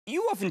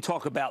you often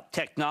talk about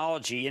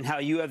technology and how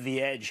you have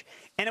the edge.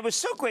 And it was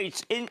so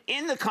great.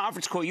 In the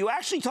conference call, you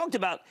actually talked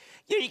about,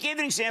 you gave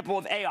an example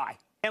of AI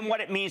and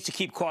what it means to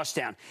keep costs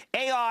down.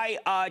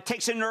 AI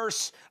takes a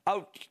nurse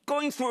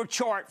going through a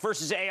chart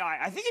versus AI.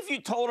 I think if you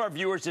told our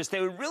viewers this,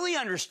 they would really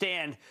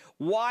understand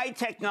why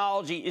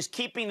technology is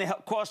keeping the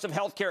cost of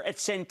healthcare at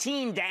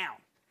Centene down.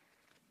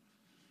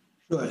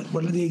 Sure.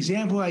 Well, the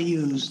example I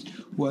used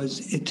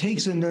was it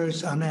takes a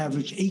nurse on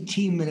average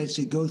 18 minutes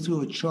to go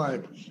through a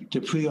chart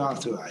to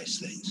pre-authorize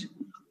things.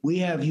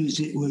 We're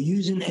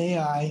using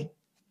AI.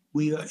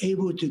 We are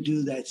able to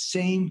do that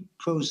same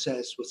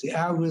process with the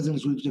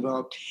algorithms we've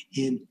developed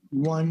in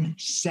 1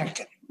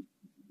 second.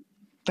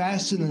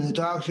 Faster than the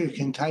doctor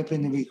can type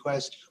in the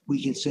request,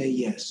 we can say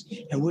yes.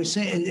 And we're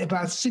saying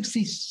about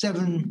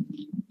 67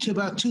 to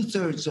about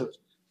 2/3 of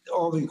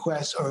all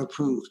requests are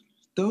approved.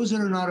 Those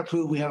that are not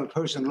approved, we have a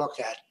person look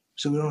at,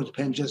 so we don't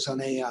depend just on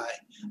AI.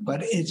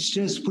 But it's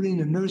just putting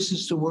the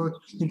nurses to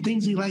work in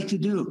things they like to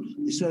do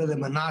instead of the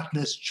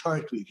monotonous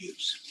chart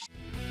reviews.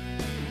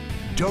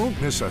 Don't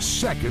miss a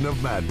second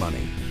of Mad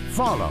Money.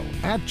 Follow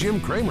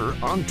 @JimCramer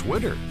on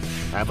Twitter.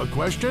 Have a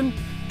question?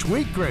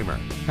 Tweet Kramer.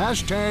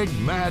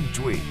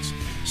 #MadTweets.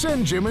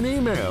 Send Jim an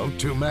email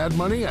to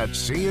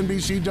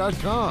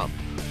madmoney@cnbc.com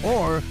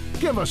or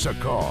give us a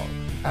call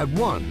at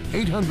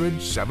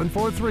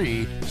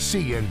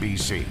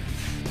 1-800-743-CNBC.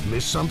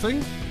 Miss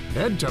something?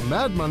 Head to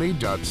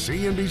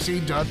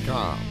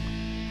madmoney.cnbc.com.